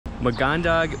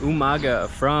Magandang umaga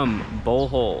from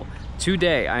Bohol.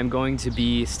 Today I'm going to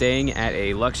be staying at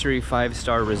a luxury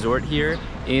 5-star resort here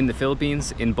in the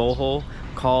Philippines in Bohol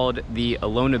called the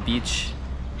Alona Beach,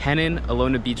 Hennan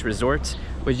Alona Beach Resort,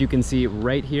 which you can see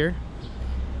right here.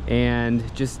 And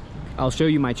I'll show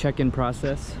you my check-in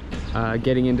process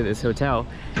getting into this hotel.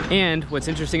 And what's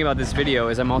interesting about this video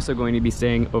is I'm also going to be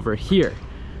staying over here,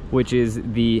 which is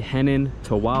the Hennan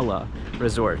Tawala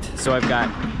Resort. So I've got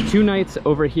 2 nights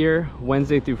over here,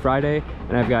 Wednesday through Friday,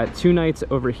 and I've got 2 nights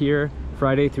over here,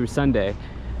 Friday through Sunday.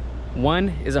 One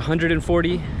is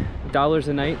 $140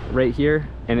 a night right here,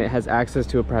 and it has access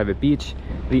to a private beach.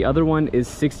 The other one is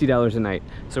 $60 a night.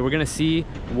 So we're gonna see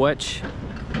which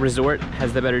resort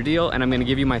has the better deal, and I'm gonna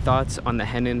give you my thoughts on the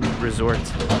Hennan Resort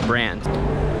brand. All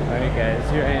right guys,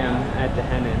 here I am at the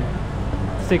Hennan.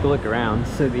 Let's take a look around.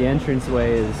 So the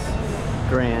entranceway is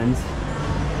grand.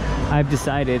 I've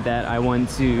decided that I want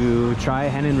to try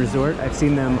Hennan Resort. I've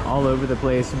seen them all over the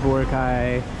place,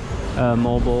 Boracay,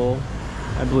 Mobile,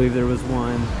 I believe there was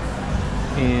one.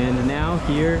 And now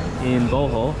here in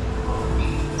Bohol,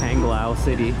 Panglao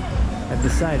City, I've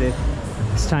decided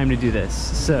it's time to do this.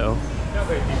 So,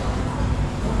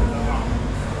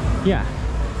 yeah,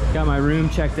 got my room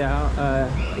checked out.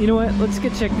 You know what, let's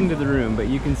get checked into the room, but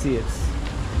you can see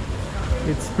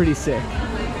it's pretty sick.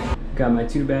 Got my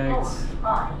 2 bags.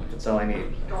 That's all I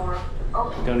need.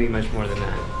 Don't need much more than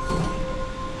that.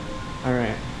 All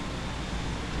right.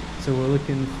 So we're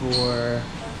looking for.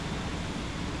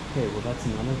 Okay, well that's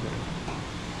another thing.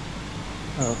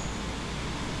 Oh.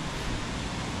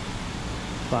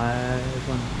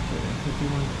 51.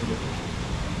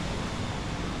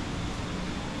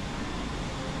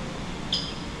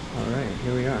 All right,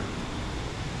 here we are.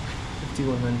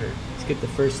 5100. Let's get the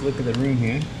first look of the room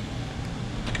here.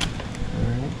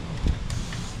 Alright.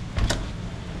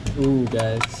 Ooh,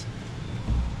 guys.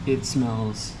 It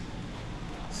smells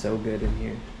so good in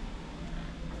here.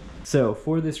 So,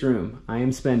 for this room, I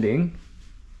am spending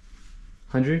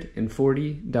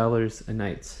 $140 a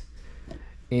night.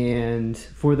 And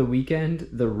for the weekend,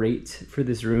 the rate for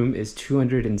this room is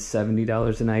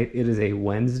 $270 a night. It is a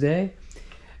Wednesday.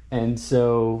 And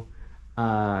so,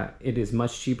 it is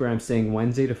much cheaper. I'm staying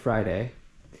Wednesday to Friday.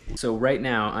 So right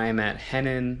now I am at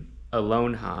Hennan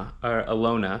Alona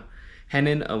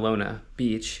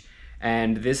Beach,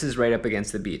 and this is right up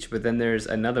against the beach. But then there's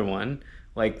another one,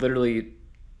 like literally,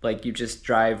 like you just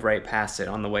drive right past it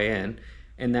on the way in,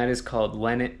 and that is called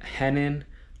Hennan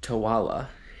Tawala.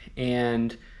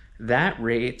 And that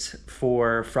rate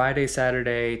for Friday,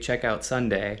 Saturday, checkout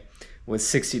Sunday was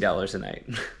 $60 a night.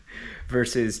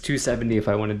 Versus $270 if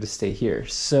I wanted to stay here.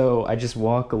 So I just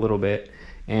walk a little bit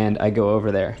and I go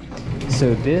over there.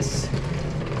 So this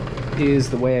is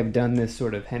the way I've done this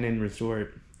sort of Hennan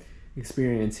Resort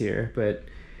experience here. But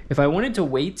if I wanted to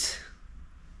wait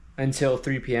until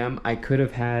 3 p.m., I could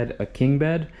have had a king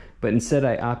bed, but instead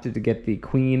I opted to get the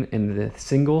queen and the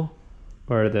single,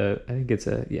 or I think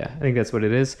that's what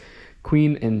it is.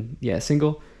 Queen and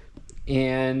single.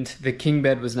 And the king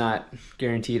bed was not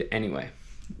guaranteed anyway.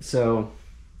 So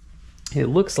it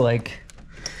looks like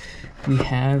we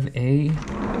have a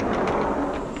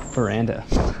veranda,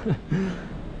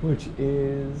 which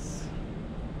is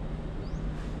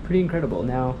pretty incredible.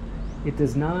 Now, it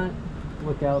does not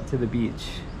look out to the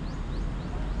beach,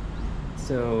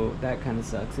 so that kind of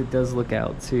sucks. It does look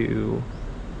out to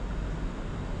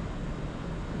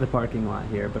the parking lot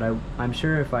here, but I'm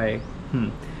sure if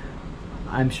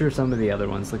I'm sure some of the other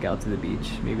ones look out to the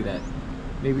beach.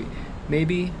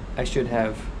 Maybe I should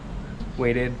have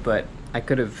waited, but I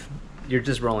could have. You're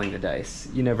just rolling the dice.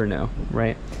 You never know,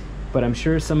 right? But I'm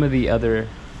sure some of the other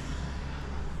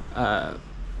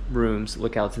rooms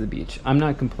look out to the beach. I'm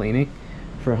not complaining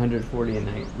for $140 a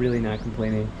night. Really not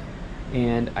complaining.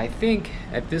 And I think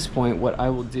at this point, what I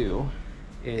will do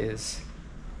is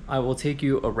I will take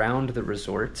you around the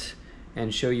resort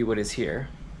and show you what is here.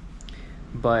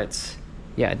 But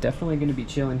yeah, definitely going to be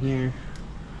chilling here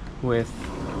with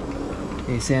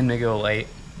a San Miguel light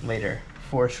later,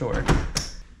 for sure.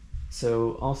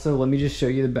 So also, let me just show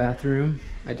you the bathroom.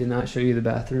 I did not show you the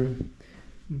bathroom,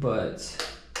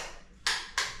 but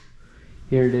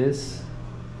here it is.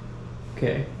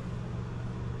 Okay,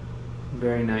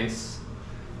 very nice.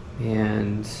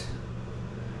 And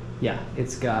yeah,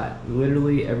 it's got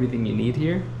literally everything you need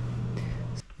here.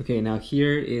 Okay, now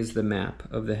here is the map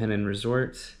of the Hennan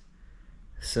Resort.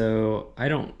 So I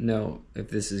don't know if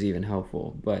this is even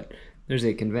helpful, but there's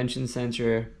a convention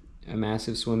center, a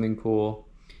massive swimming pool.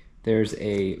 There's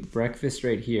a breakfast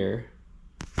right here,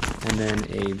 and then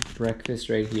a breakfast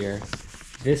right here.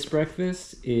 This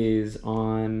breakfast is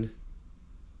on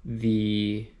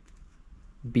the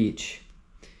beach.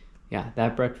 Yeah,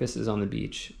 that breakfast is on the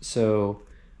beach. So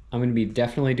I'm going to be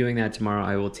definitely doing that tomorrow.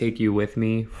 I will take you with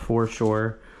me for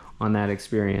sure on that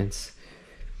experience.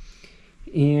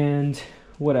 And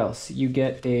what else? You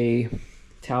get a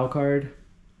towel card.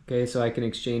 Okay, so I can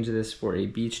exchange this for a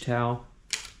beach towel.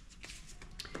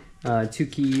 2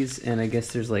 keys, and I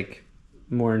guess there's like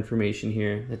more information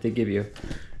here that they give you.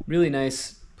 Really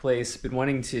nice place. Been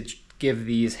wanting to give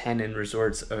these Hennan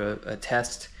resorts a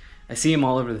test. I see them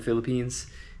all over the Philippines.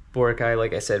 Boracay,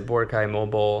 like I said, Boracay,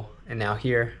 Bohol, and now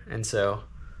here. And so,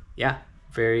 yeah,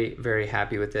 very, very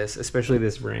happy with this, especially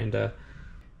this veranda.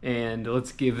 And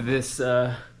let's give this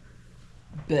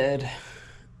bed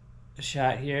a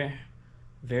shot here.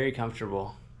 Very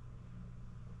comfortable.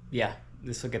 Yeah,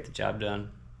 this will get the job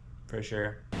done for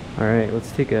sure. All right,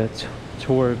 let's take a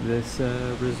tour of this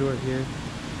resort here.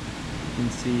 You can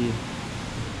see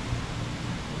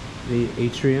the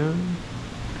atrium.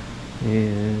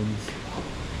 And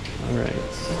all right.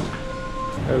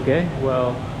 Okay,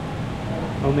 well,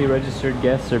 only registered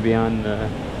guests are beyond the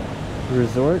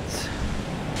resorts.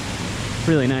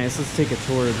 Really nice. Let's take a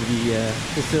tour of the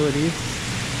facilities.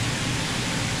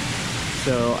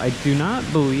 So I do not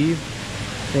believe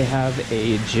they have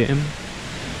a gym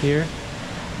here,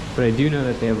 but I do know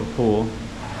that they have a pool.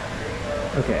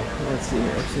 Okay, let's see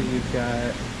here. So you've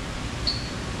got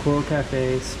Coral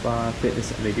Cafe, Spa,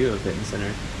 Fitness. They do have a fitness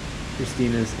center.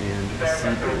 Christina's and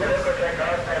Seafood.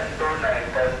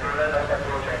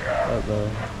 Uh-oh.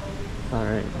 All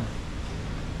right.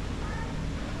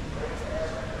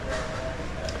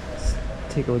 Let's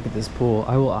take a look at this pool.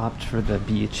 I will opt for the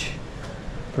beach,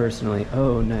 personally.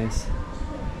 Oh, nice.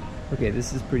 Okay,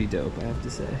 this is pretty dope, I have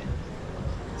to say.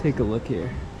 Take a look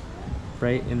here.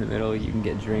 Right in the middle, you can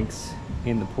get drinks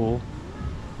in the pool.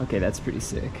 Okay, that's pretty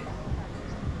sick.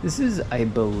 This is, I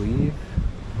believe,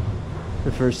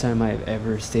 the first time I've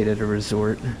ever stayed at a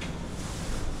resort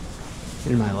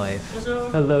in my life.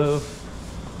 Hello.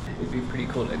 It'd be pretty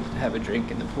cool to have a drink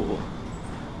in the pool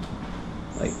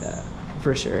like that,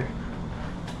 for sure.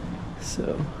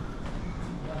 So,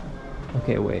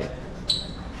 okay, wait.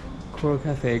 Coral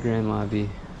Cafe, Grand Lobby,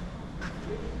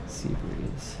 Sea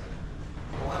Breeze.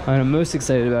 What I'm most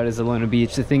excited about is Alona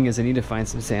Beach. The thing is, I need to find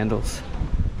some sandals.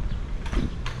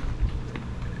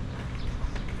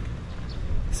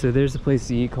 So there's a place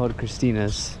to eat called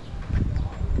Christina's.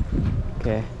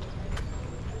 Okay.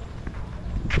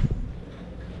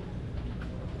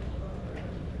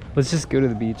 Let's just go to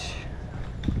the beach.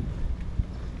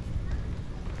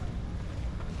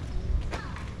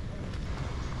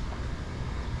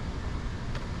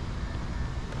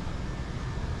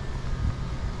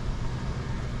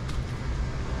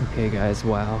 Okay guys,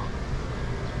 wow.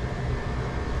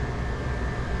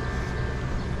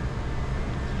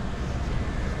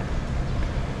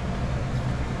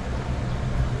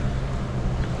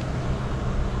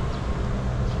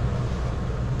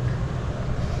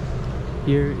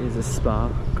 Here is a spa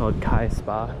called Kai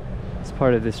Spa. It's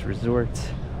part of this resort.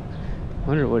 I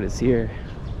wonder what is here.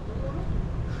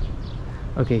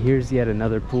 Okay, here's yet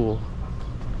another pool.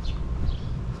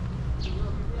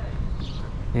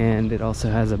 And it also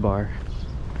has a bar.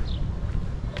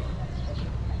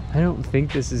 I don't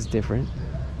think this is different.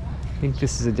 I think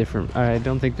this is a different, I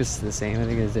don't think this is the same. I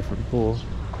think it's a different pool.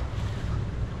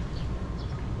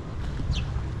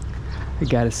 I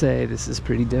gotta say, this is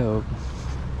pretty dope.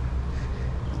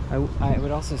 I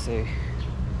would also say,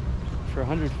 for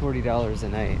 $140 a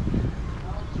night,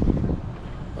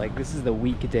 like this is the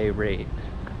weekday rate.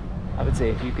 I would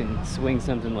say if you can swing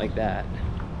something like that,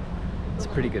 it's a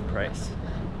pretty good price.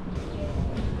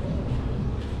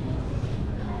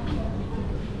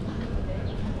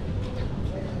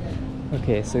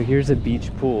 Okay, so here's a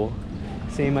beach pool.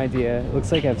 Same idea. It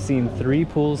looks like I've seen 3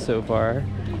 pools so far,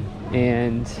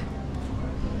 and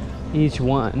each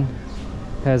one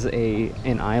has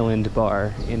an island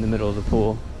bar in the middle of the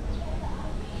pool.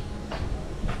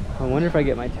 I wonder if I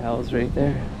get my towels right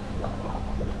there.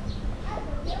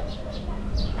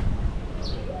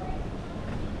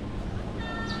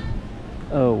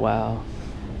 Oh wow.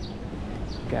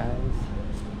 Guys,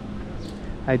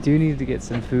 I do need to get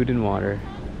some food and water,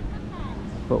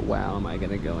 but wow, am I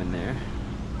gonna go in there.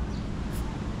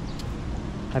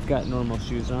 I've got normal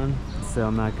shoes on, so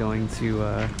I'm not going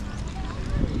to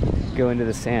go into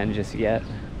the sand just yet.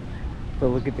 But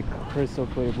look at the crystal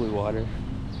clear blue water.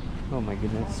 Oh my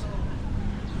goodness.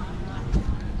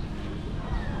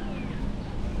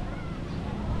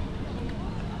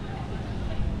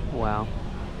 Wow.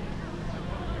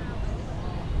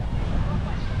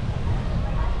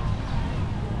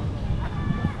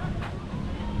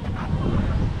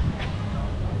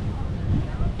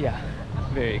 Yeah,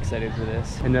 Very excited for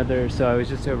this. So I was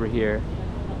just over here.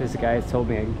 This guy told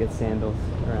me I could get sandals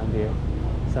around here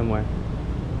somewhere.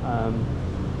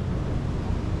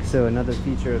 So another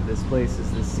feature of this place is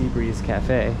the Sea Breeze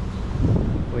Cafe,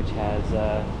 which has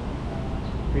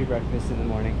free breakfast in the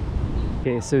morning.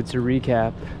 Okay, so to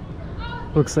recap,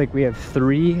 looks like we have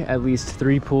at least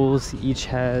three pools. Each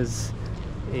has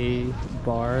a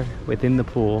bar within the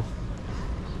pool.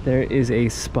 There is a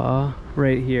spa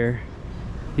right here.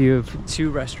 You have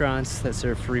 2 restaurants that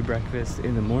serve free breakfast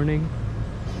in the morning.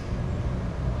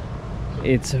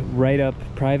 It's right up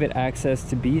private access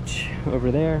to beach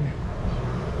over there.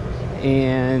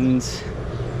 And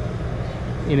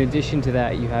in addition to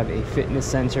that, you have a fitness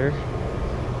center,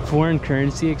 foreign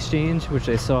currency exchange, which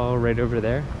I saw right over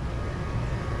there.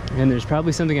 And there's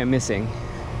probably something I'm missing,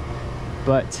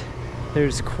 but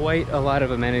there's quite a lot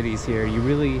of amenities here. You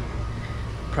really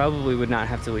probably would not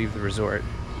have to leave the resort.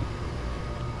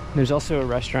 There's also a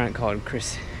restaurant called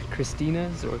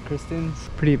Christina's or Kristen's.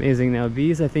 Pretty amazing. Now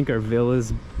these I think are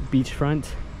villas, beachfront.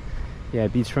 Yeah,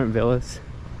 beachfront villas.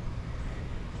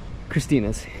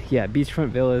 Christina's, yeah, beachfront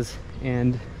villas,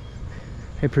 and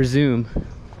I presume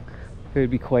it would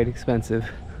be quite expensive.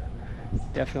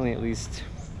 Definitely at least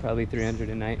probably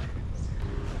 $300 a night.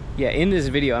 Yeah, in this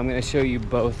video I'm going to show you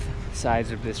both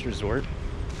sides of this resort,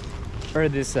 or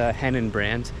this Hennan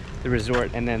brand, the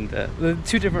resort, and then the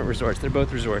 2 different resorts. They're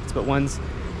both resorts, but one's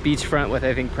beachfront with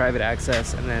I think private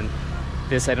access, and then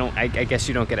this I guess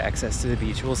you don't get access to the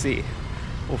beach. We'll see.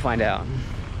 We'll find out.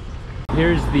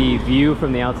 Here's the view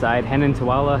from the outside. Hennan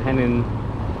Tawala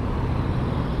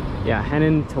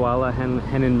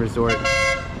Resort,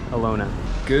 Alona.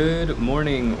 Good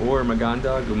morning, or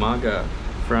maganda gumaga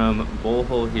from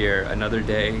Bohol here. Another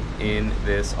day in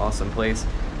this awesome place.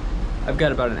 I've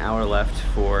got about an hour left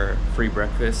for free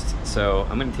breakfast, so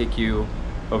I'm gonna take you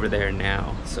over there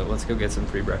now. So let's go get some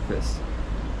free breakfast.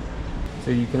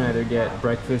 So you can either get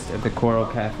breakfast at the Coral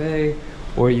Cafe,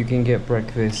 or you can get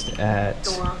breakfast at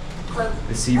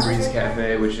the Sea Breeze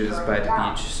Cafe, which is by the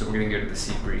beach. So we're gonna go to the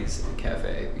Sea Breeze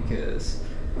Cafe because,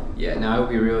 yeah, now I will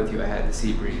be real with you, I had the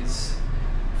Sea Breeze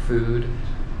food,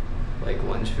 like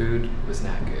lunch food, was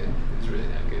not good. It was really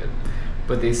not good.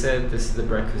 But they said the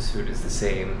breakfast food is the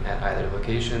same at either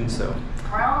location, so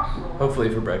hopefully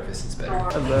for breakfast it's better.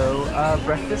 Hello,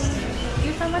 breakfast?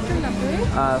 How much your number?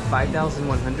 5,100.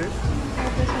 5,100.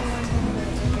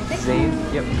 Zane?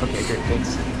 Yep. Okay, great.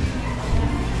 Thanks.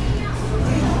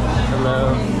 Hello.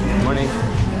 Morning.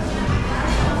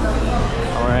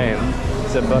 All right.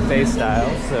 It's a buffet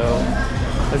style, so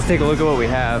let's take a look at what we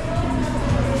have.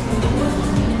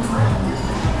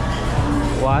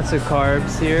 Lots of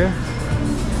carbs here.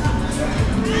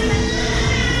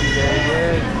 Very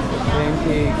good.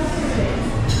 Pancakes.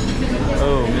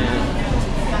 Oh man.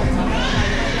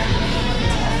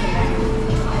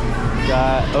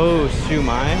 Got, oh,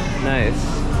 shumai. Nice.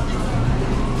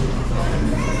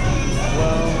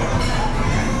 Well,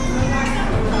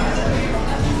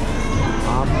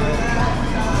 omelet.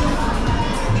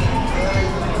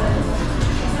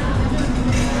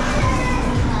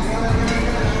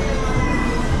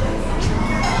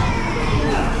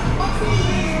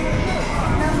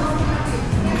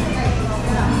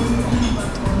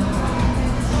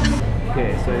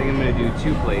 Okay, so I think I'm gonna do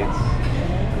 2 plates.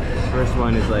 First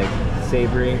one is like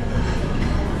savory,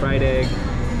 fried egg,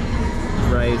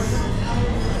 rice,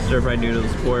 stir-fried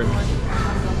noodles, pork,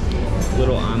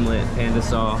 little omelet, panda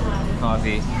saw,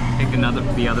 coffee. I think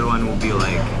the other one will be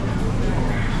like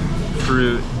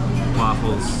fruit,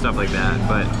 waffles, stuff like that,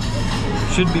 but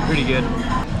should be pretty good.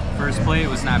 First plate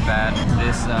was not bad.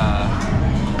 This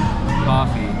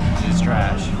coffee is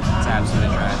trash. It's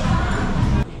absolute trash.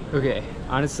 Okay,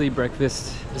 honestly,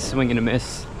 breakfast is swing and a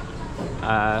miss.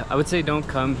 I would say don't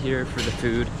come here for the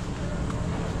food.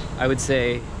 I would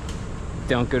say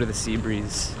don't go to the Sea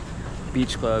Breeze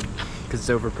Beach Club because it's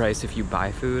overpriced if you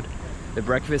buy food. The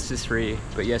breakfast is free,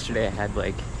 but yesterday I had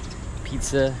like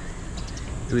pizza.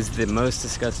 It was the most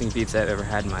disgusting pizza I've ever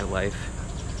had in my life.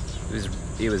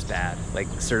 It was bad, like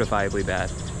certifiably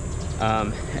bad,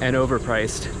 and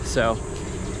overpriced. So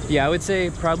yeah, I would say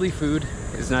probably food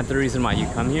is not the reason why you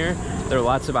come here. There are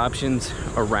lots of options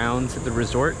around the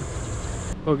resort.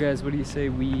 Well guys, what do you say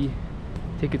we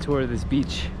take a tour of this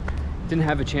beach? Didn't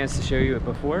have a chance to show you it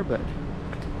before, but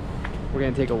we're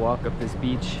gonna take a walk up this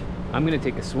beach. I'm gonna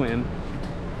take a swim.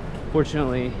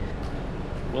 Fortunately,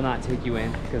 will not take you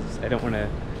in because I don't want to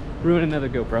ruin another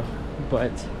GoPro,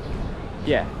 but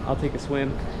yeah, I'll take a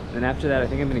swim. And after that, I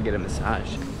think I'm gonna get a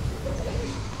massage.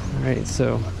 All right,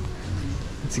 so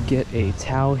let's get a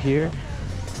towel here.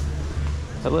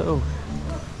 Hello.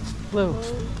 Hello.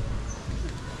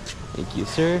 Thank you,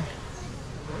 sir.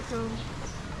 Welcome.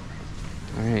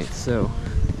 All right, so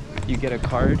you get a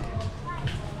card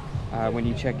when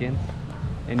you check in,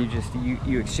 and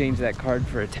you exchange that card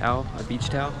for a towel, a beach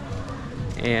towel,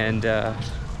 and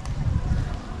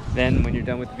then when you're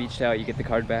done with the beach towel, you get the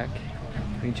card back.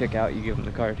 When you check out, you give them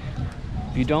the card.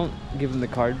 If you don't give them the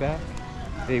card back,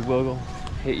 they will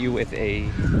hit you with a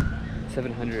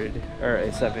 700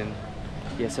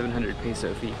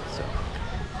 peso fee. So.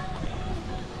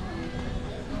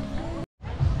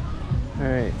 All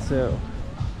right, so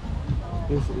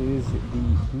this is the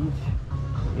beach,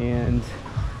 and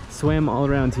swam all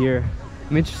around here.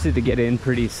 I'm interested to get in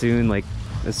pretty soon, like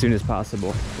as soon as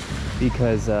possible,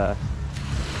 because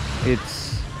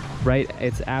it's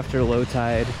after low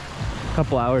tide, a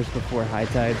couple hours before high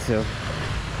tide, so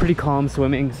pretty calm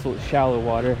swimming, shallow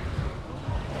water.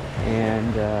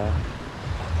 And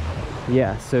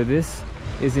yeah, so this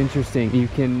is interesting. You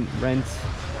can rent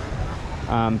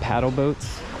paddle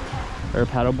boats, or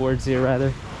paddle boards here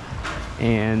rather,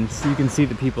 and so you can see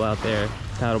the people out there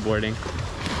paddle boarding.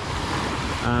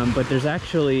 But there's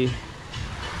actually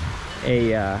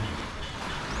a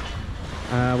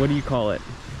what do you call it,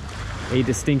 a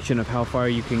distinction of how far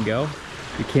you can go.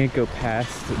 You can't go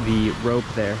past the rope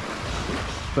there,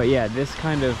 but yeah, this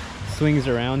kind of swings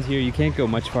around here. You can't go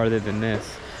much farther than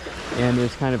this, and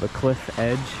there's kind of a cliff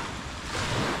edge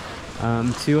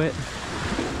to it.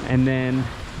 And then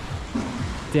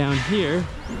down here,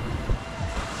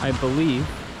 I believe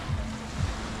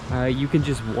you can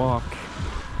just walk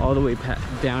all the way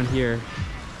down here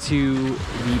to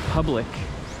the public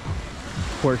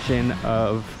portion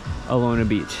of Alona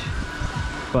Beach.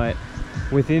 But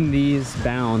within these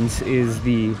bounds is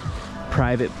the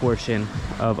private portion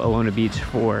of Alona Beach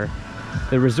for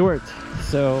the resort.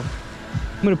 So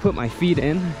I'm gonna put my feet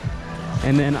in,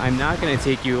 and then I'm not gonna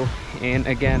take you in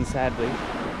again, sadly.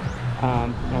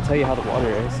 And I'll tell you how the water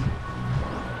is.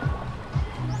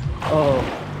 Oh,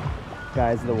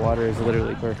 guys, the water is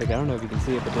literally perfect. I don't know if you can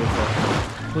see it, but there's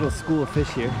a little school of fish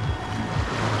here.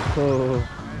 Oh,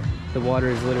 the water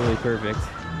is literally perfect.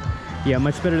 Yeah,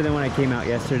 much better than when I came out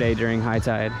yesterday during high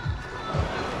tide.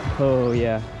 Oh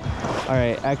yeah. All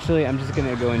right, actually, I'm just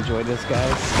gonna go enjoy this,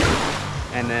 guys,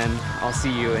 and then I'll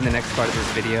see you in the next part of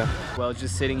this video. Well,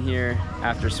 just sitting here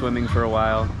after swimming for a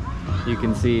while, you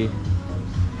can see,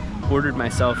 ordered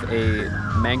myself a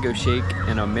mango shake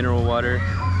and a mineral water,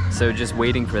 so just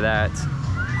waiting for that.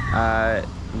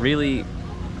 Really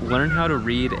learn how to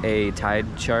read a tide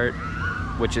chart,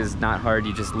 which is not hard.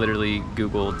 You just literally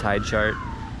Google tide chart,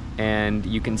 and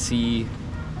you can see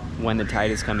when the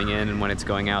tide is coming in and when it's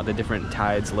going out, the different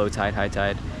tides, low tide, high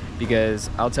tide, because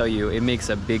I'll tell you, it makes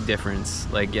a big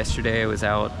difference. Like yesterday I was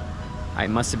out, I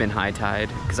must have been high tide,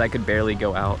 because I could barely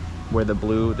go out where the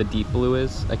deep blue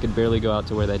is. I could barely go out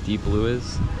to where that deep blue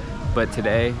is. But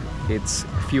today, it's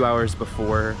a few hours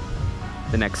before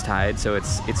the next tide, so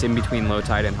it's in between low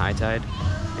tide and high tide,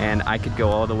 and I could go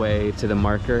all the way to the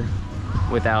marker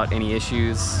without any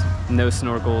issues. No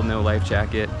snorkel, no life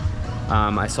jacket.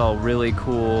 I saw really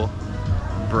cool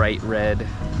bright red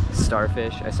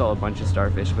starfish. I saw a bunch of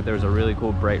starfish, but there was a really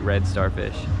cool bright red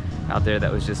starfish out there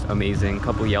that was just amazing. A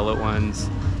couple yellow ones,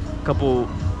 a couple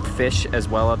fish as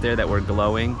well out there that were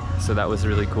glowing, so that was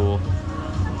really cool.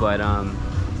 But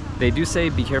they do say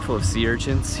be careful of sea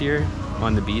urchins here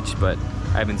on the beach, but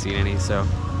I haven't seen any, so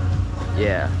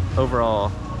yeah,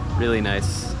 overall really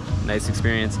nice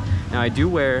experience. Now I do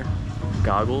wear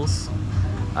goggles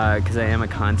because I am a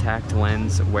contact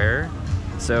lens wearer,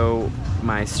 so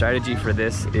my strategy for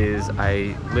this is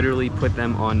I literally put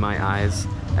them on my eyes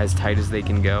as tight as they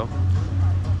can go,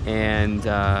 and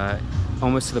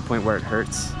almost to the point where it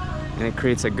hurts, and it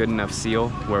creates a good enough seal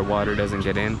where water doesn't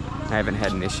get in. I haven't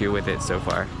had an issue with it so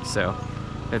far, so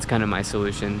that's kind of my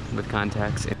solution with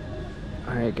contacts.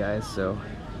 Alright guys, so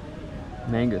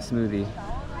mango smoothie.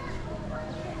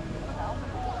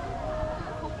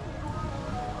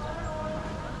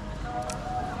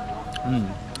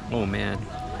 Oh man,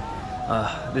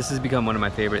 this has become one of my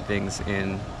favorite things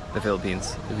in the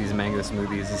Philippines. These mango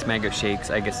smoothies, these mango shakes,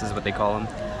 I guess is what they call them.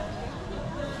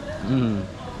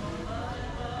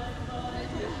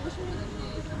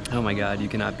 Oh my god, you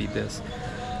cannot beat this.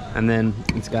 And then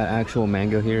it's got actual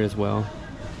mango here as well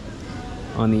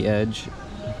on the edge.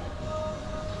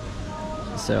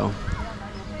 So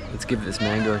let's give this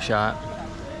mango a shot.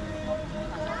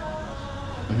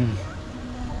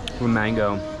 With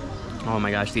mango, oh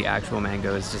my gosh, the actual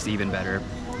mango is just even better.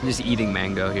 I'm just eating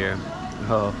mango here.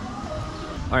 Oh.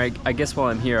 Alright, I guess while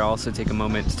I'm here, I'll also take a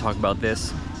moment to talk about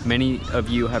this. Many of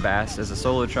you have asked, as a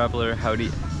solo traveler, how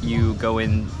do you go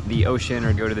in the ocean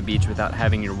or go to the beach without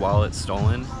having your wallet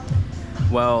stolen?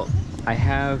 Well, I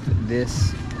have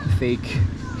this fake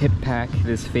hip pack,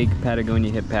 this fake Patagonia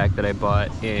hip pack that I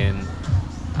bought in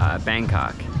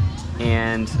Bangkok.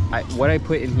 And what I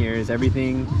put in here is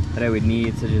everything that I would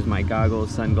need, such as my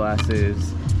goggles,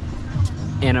 sunglasses,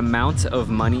 an amount of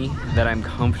money that I'm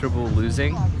comfortable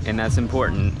losing, and that's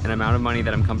important, an amount of money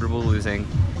that I'm comfortable losing.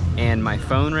 And my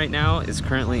phone right now is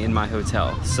currently in my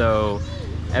hotel. So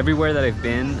everywhere that I've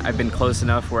been close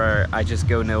enough where I just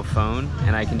go no phone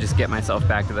and I can just get myself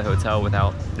back to the hotel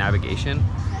without navigation.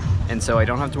 And so I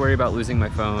don't have to worry about losing my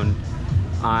phone.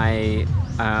 I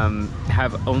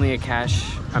have only a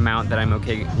cash amount that I'm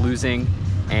okay losing,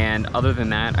 and other than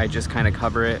that I just kind of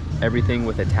cover everything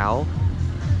with a towel,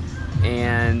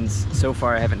 and so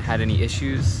far I haven't had any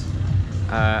issues.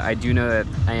 I do know that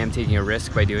I am taking a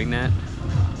risk by doing that,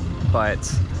 but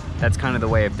that's kind of the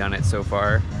way I've done it so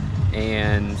far,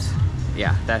 and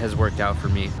yeah, that has worked out for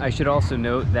me. I should also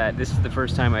note that this is the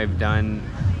first time I've done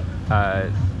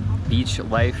beach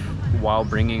life while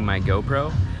bringing my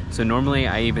GoPro. So normally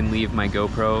I even leave my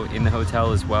GoPro in the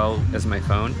hotel as well as my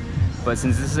phone. But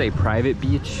since this is a private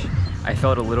beach, I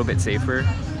felt a little bit safer.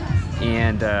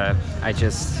 And I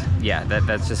just, yeah,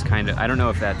 that's just kind of, I don't know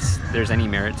if there's any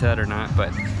merit to that or not,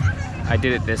 but I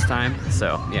did it this time,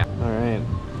 so yeah. All right,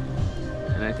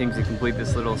 and I think to complete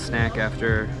this little snack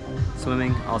after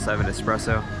swimming, I also have an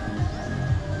espresso.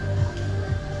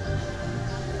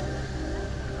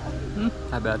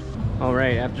 Not bad. All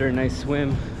right, after a nice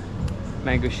swim,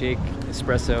 mango shake,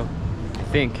 espresso, I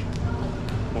think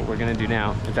what we're gonna do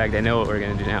now, in fact I know what we're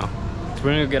gonna do now, is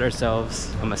we're gonna go get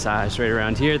ourselves a massage right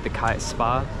around here at the Kai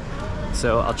Spa.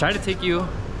 So I'll try to take you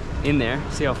in there,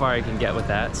 see how far I can get with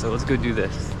that. So let's go do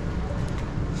this.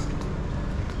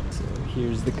 So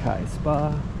here's the Kai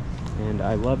Spa, and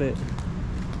I love it.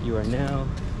 You are now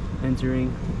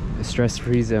entering the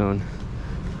stress-free zone.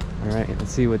 All right,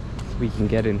 let's see what we can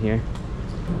get in here.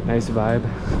 Nice vibe.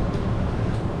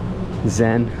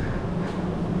 Zen,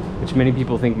 which many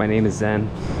people think my name is Zen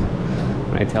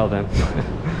when I tell them.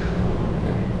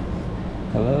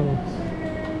 Hello.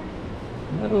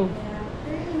 Hello.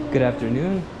 Good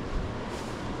afternoon.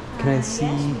 Can I see?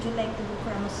 Yes, would you like to book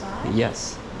for a massage?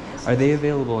 Yes. Are they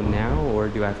available now, or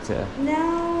do I have to?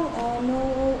 Now,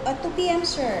 no, at 2 p.m.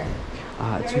 sir.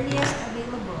 The 2 p.m. earliest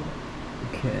available.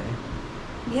 Okay.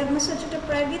 We have massage at the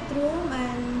private room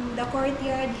and the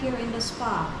courtyard here in the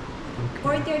spa. Okay.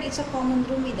 Courtyard, it's a common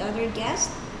room with other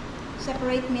guests.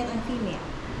 Separate male and female.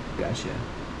 Gotcha.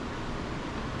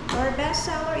 Our best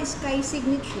seller is Kai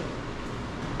Signature.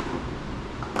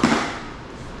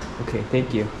 Okay,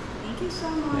 thank you. Thank you so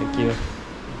much. Thank you.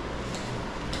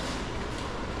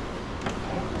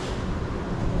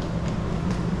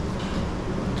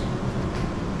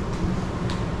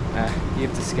 You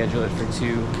have to schedule it for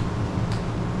 2,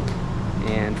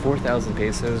 and 4,000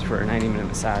 pesos for a 90-minute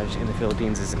massage in the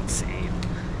Philippines is insane.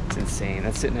 It's insane.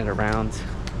 That's sitting at around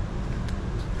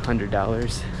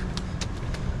 $100.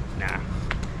 Nah,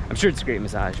 I'm sure it's a great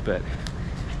massage, but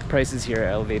prices here are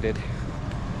elevated.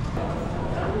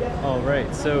 All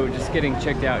right, so just getting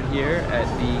checked out here at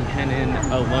the Hennan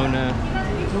Alona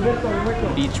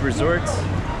Beach Resort,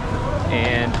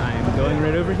 and I'm going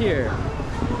right over here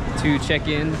to check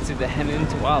in to the Hennan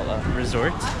Tawala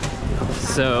Resort.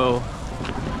 So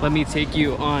let me take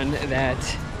you on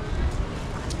that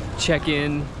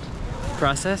check-in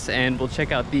process, and we'll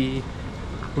check out the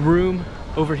room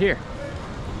over here.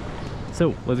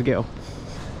 So let's go.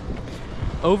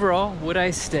 Overall, would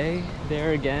I stay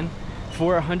there again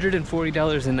for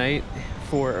 $140 a night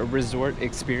for a resort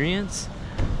experience?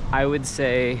 I would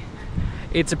say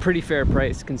it's a pretty fair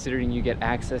price considering you get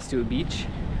access to a beach.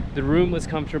 The room was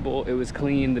comfortable, it was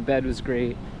clean, the bed was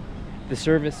great, the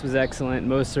service was excellent.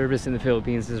 Most service in the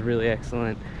Philippines is really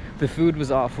excellent. The food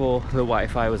was awful, the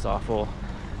Wi-Fi was awful.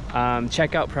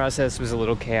 Checkout process was a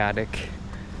little chaotic,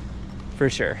 for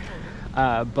sure.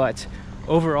 But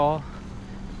overall,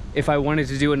 if I wanted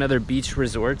to do another beach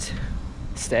resort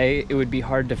stay, it would be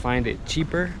hard to find it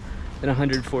cheaper than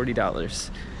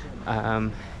 $140,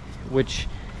 which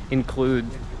include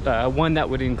one that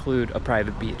would include a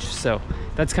private beach. So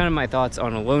that's kind of my thoughts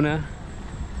on Alona,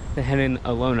 the Hennan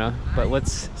Alona. But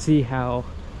let's see how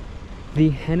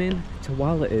the Hennan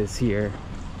Tawala is here.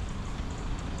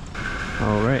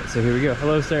 All right, so here we go.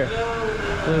 Hello, sir.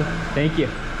 Hello. Thank you.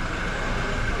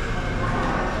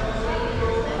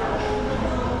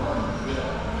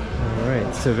 All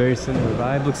right, so very similar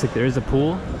vibe. Looks like there is a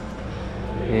pool.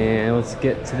 And let's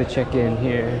get to the check-in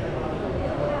here.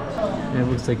 And it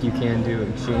looks like you can do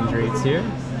exchange rates here.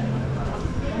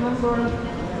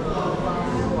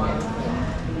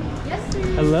 Yes, sir.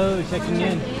 Hello, checking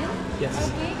in. Yes.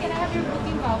 Okay, can I have got your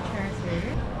booking voucher, sir.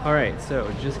 All right,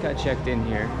 so just got checked in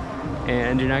here,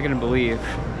 and you're not gonna believe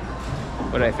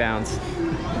what I found.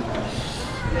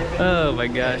 Oh my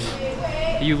gosh.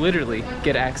 You literally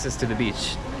get access to the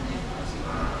beach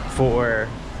for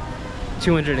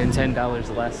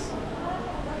 $210 less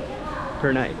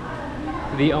per night.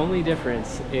 The only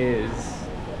difference is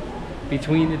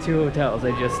between the two hotels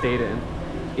I just stayed in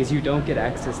is you don't get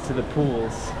access to the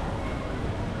pools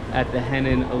at the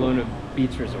Hennan Alona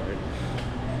Beach Resort.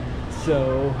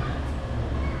 So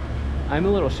I'm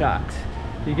a little shocked.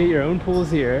 You get your own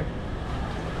pools here.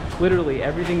 Literally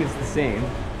everything is the same.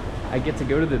 I get to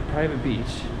go to the private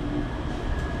beach.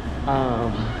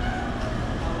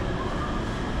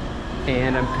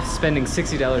 And I'm spending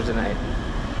 $60 a night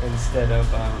instead of,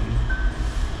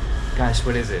 gosh,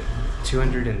 what is it?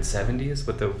 270 is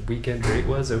what the weekend rate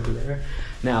was over there.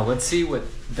 Now let's see what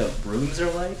the rooms are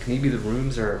like. Maybe the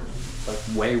rooms are like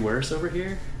way worse over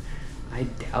here. I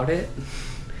doubt it.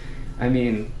 I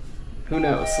mean, who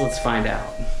knows? Let's find out.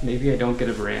 Maybe I don't get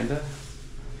a veranda.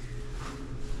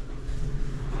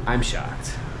 I'm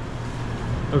shocked.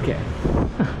 Okay.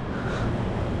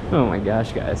 Oh my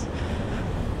gosh, guys.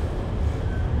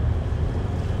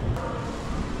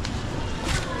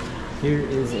 Here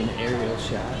is an aerial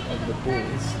shot of the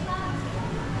pools.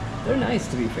 They're nice,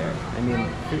 to be fair. I mean,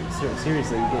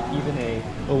 seriously, you get even a...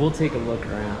 Well, we'll take a look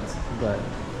around, but...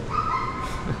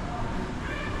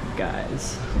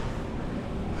 Guys.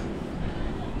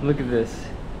 Look at this.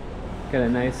 Got a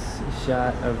nice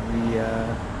shot of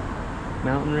the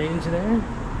mountain range there.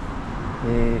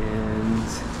 And...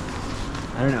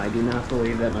 I don't know, I do not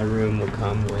believe that my room will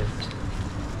come with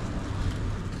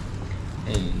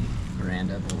a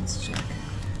veranda, but let's check.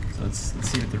 So let's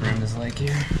see what the room is like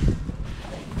here.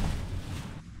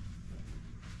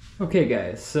 Okay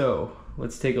guys, so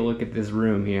let's take a look at this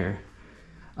room here.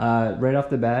 Right off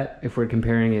the bat, if we're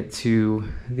comparing it to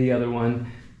the other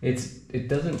one, it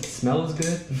doesn't smell as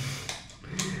good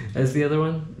as the other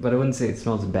one, but I wouldn't say it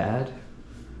smells bad.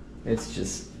 It's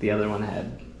just the other one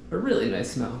had a really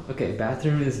nice smell. Okay,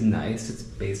 bathroom is nice. It's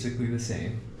basically the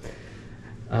same.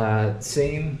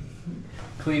 Same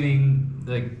cleaning,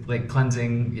 like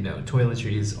cleansing, you know,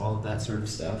 toiletries, all of that sort of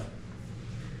stuff.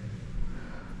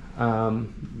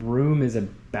 Room is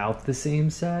about the same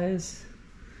size.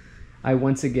 I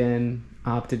once again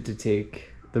opted to take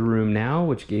the room now,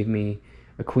 which gave me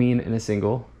a queen and a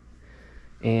single.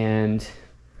 And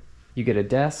you get a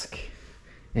desk.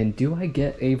 And do I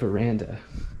get a veranda?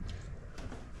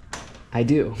 I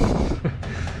do.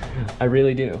 I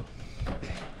really do.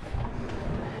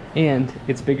 And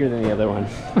it's bigger than the other one.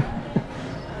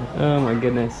 Oh my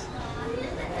goodness.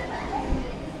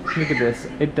 Look at this.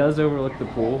 It does overlook the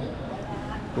pool,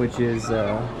 which is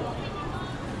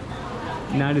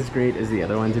not as great as the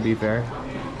other one, to be fair.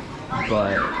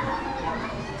 But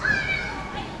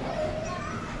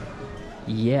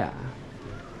yeah.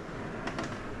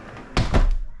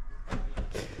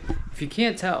 If you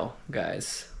can't tell,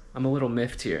 guys, I'm a little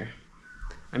miffed here.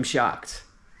 I'm shocked.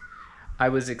 I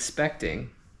was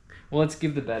expecting... Well, let's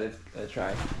give the bed a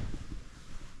try.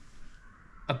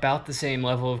 About the same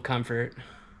level of comfort.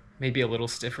 Maybe a little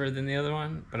stiffer than the other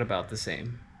one, but about the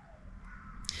same.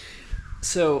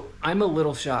 So, I'm a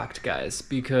little shocked, guys,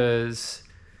 because...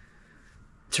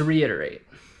 To reiterate,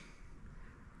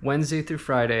 Wednesday through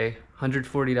Friday,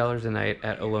 $140 a night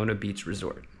at Alona Beach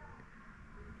Resort.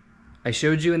 I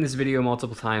showed you in this video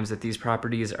multiple times that these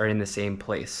properties are in the same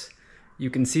place.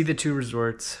 You can see the two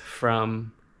resorts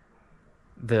from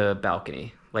the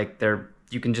balcony. Like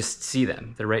you can just see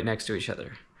them. They're right next to each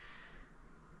other.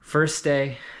 First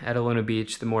day at Alona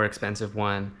Beach, the more expensive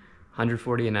one,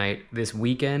 $140 a night. This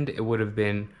weekend, it would have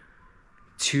been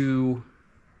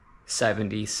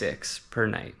 $276 per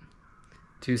night.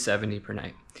 $270 per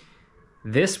night.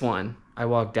 This one, I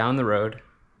walk down the road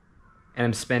and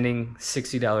I'm spending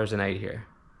 $60 a night here.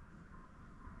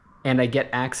 And I get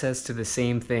access to the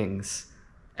same things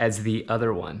as the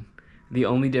other one. The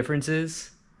only difference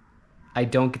is I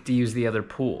don't get to use the other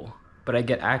pool, but I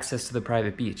get access to the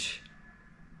private beach.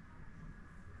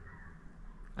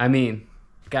 I mean,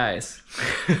 guys.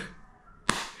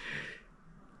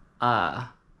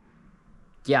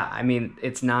 Yeah, I mean,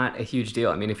 it's not a huge deal.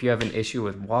 I mean, if you have an issue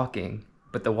with walking,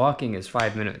 but the walking is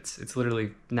 5 minutes. It's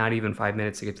literally not even 5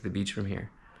 minutes to get to the beach from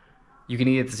here. You can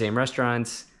eat at the same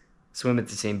restaurants, swim at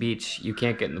the same beach. You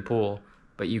can't get in the pool,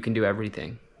 but you can do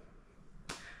everything.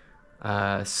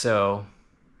 So,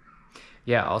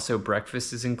 yeah, also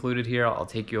breakfast is included here. I'll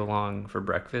take you along for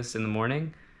breakfast in the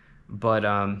morning. But,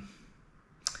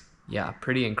 yeah,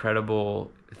 pretty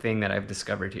incredible thing that I've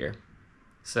discovered here.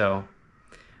 So,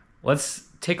 let's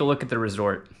take a look at the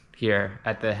resort here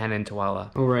at the Hennan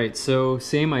Tawala. All right, so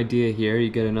same idea here.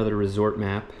 You get another resort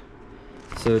map.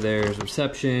 So there's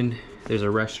reception, there's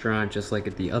a restaurant just like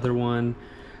at the other one.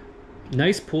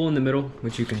 Nice pool in the middle,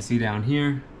 which you can see down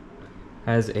here.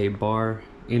 Has a bar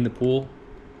in the pool.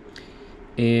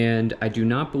 And I do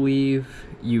not believe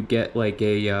you get like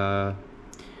a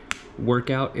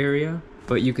workout area,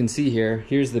 but you can see here,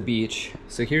 here's the beach.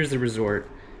 So here's the resort.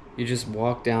 You just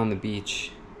walk down the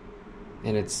beach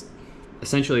and it's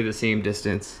essentially the same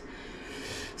distance.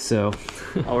 So,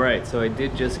 all right, so I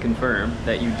did just confirm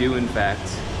that you do in fact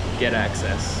get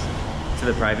access to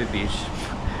the private beach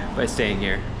by staying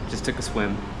here. Just took a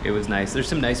swim, it was nice. There's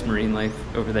some nice marine life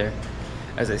over there,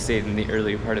 as I stated in the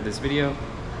earlier part of this video.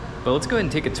 But let's go ahead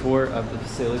and take a tour of the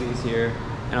facilities here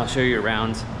and I'll show you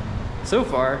around. So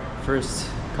far, first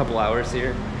couple hours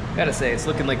here, gotta say it's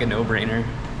looking like a no-brainer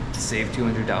to save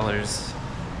 $200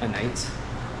 a night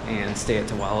and stay at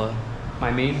Tawala. My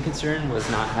main concern was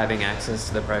not having access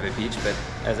to the private beach, but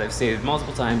as I've stated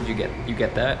multiple times, you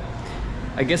get that.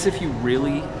 I guess if you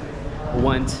really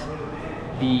want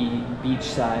the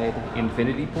beachside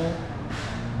infinity pool,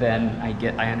 then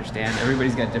I understand.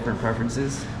 Everybody's got different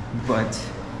preferences, but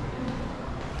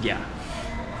yeah.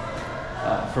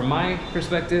 From my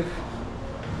perspective,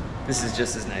 this is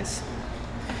just as nice.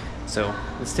 So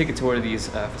let's take a tour of these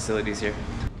facilities here.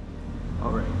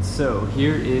 All right, so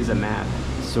here is a map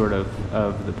sort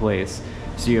of the place.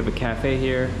 So you have a cafe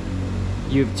here.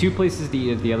 You have two places to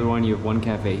eat at the other one. You have one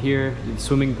cafe here. You have a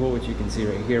swimming pool, which you can see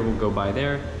right here. We'll go by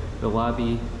there. The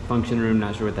lobby, function room,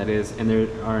 not sure what that is. And there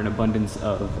are an abundance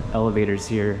of elevators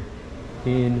here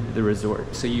in the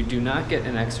resort. So you do not get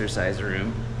an exercise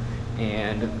room.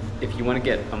 And if you want to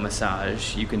get a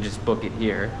massage, you can just book it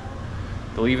here.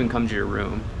 They'll even come to your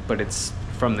room, but it's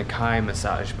from the Kai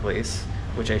massage place,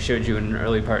 which I showed you in an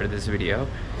early part of this video,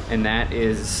 and that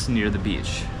is near the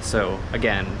beach. So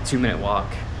again, 2-minute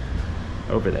walk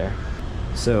over there.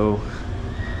 So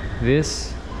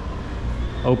this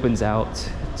opens out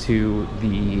to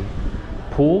the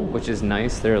pool, which is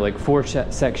nice. There are like 4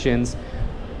 sections,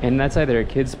 and that's either a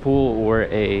kid's pool or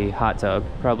a hot tub.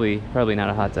 Probably not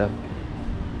a hot tub.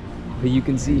 But you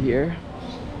can see here,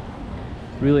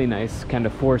 really nice kind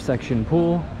of 4-section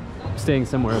pool. Staying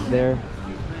somewhere up there.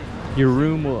 Your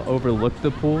room will overlook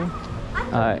the pool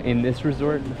in this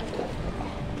resort.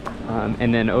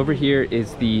 And then over here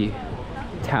is the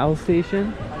towel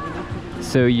station.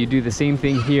 So you do the same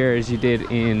thing here as you did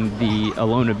in the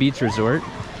Alona Beach Resort.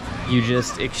 You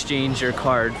just exchange your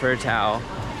card for a towel,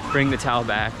 bring the towel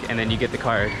back, and then you get the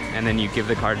card, and then you give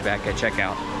the card back at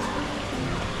checkout.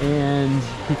 And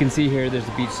you can see here there's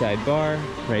a beachside bar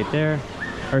right there.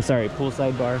 Or sorry,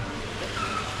 poolside bar.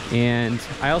 And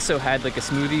I also had like a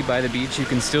smoothie by the beach. You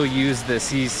can still use the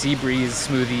Sea Breeze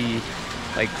smoothie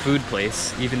like food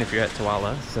place, even if you're at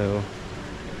Tawala. So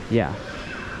yeah,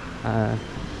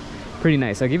 pretty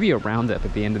nice. I'll give you a roundup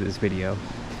at the end of this video,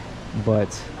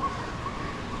 but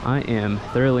I am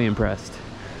thoroughly impressed.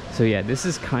 So yeah, this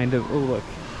is kind of, oh look,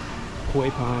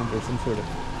 koi pond or some sort of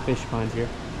fish pond here.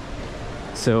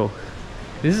 So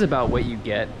this is about what you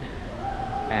get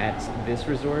at this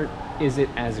resort. Is it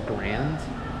as grand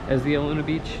as the Alona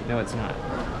Beach? No, it's not,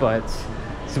 but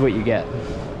this is what you get.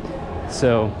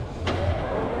 So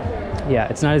yeah,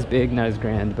 it's not as big, not as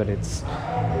grand, but it's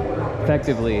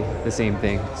effectively the same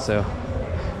thing. So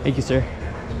thank you, sir.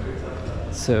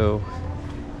 So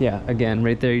yeah, again,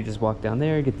 right there, you just walk down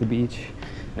there, get the beach.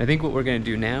 And I think what we're gonna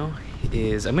do now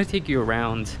is I'm gonna take you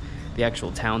around the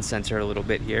actual town center a little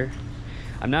bit here.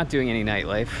 I'm not doing any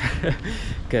nightlife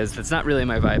because that's not really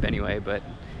my vibe anyway, but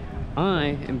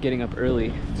I am getting up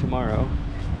early tomorrow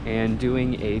and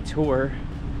doing a tour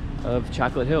of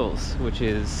Chocolate Hills, which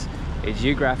is a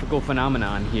geographical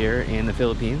phenomenon here in the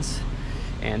Philippines.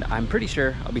 And I'm pretty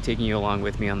sure I'll be taking you along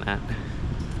with me on that.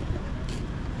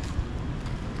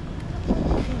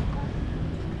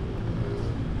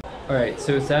 All right,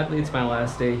 so sadly it's my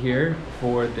last day here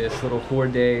for this little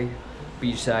 4-day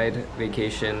beachside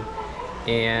vacation.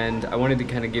 And I wanted to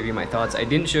kind of give you my thoughts. I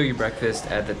didn't show you breakfast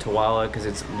at the Tawala because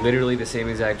it's literally the same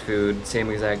exact food, same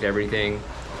exact everything.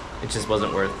 It just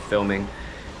wasn't worth filming.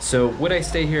 So would I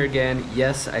stay here again?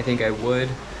 Yes, I think I would.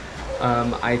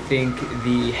 I think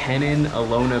the Hennan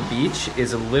Alona Beach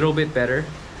is a little bit better.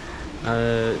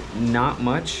 Not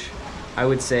much. I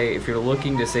would say if you're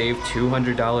looking to save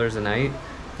 $200 a night,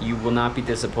 you will not be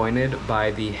disappointed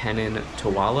by the Hennan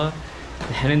Tawala.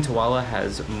 The Hennan Tawala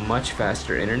has much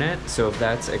faster internet, so if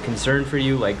that's a concern for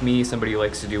you, like me, somebody who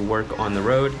likes to do work on the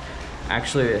road,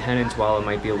 actually the Hennan Tawala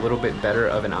might be a little bit better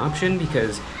of an option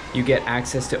because you get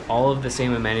access to all of the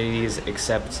same amenities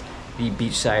except the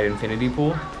beachside infinity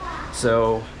pool.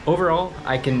 So overall,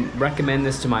 I can recommend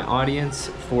this to my audience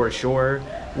for sure.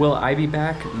 Will I be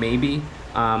back? Maybe.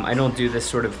 I don't do this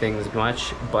sort of things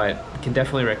much, but can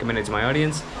definitely recommend it to my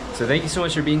audience. So thank you so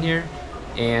much for being here,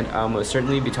 and I'll most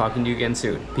certainly be talking to you again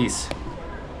soon. Peace.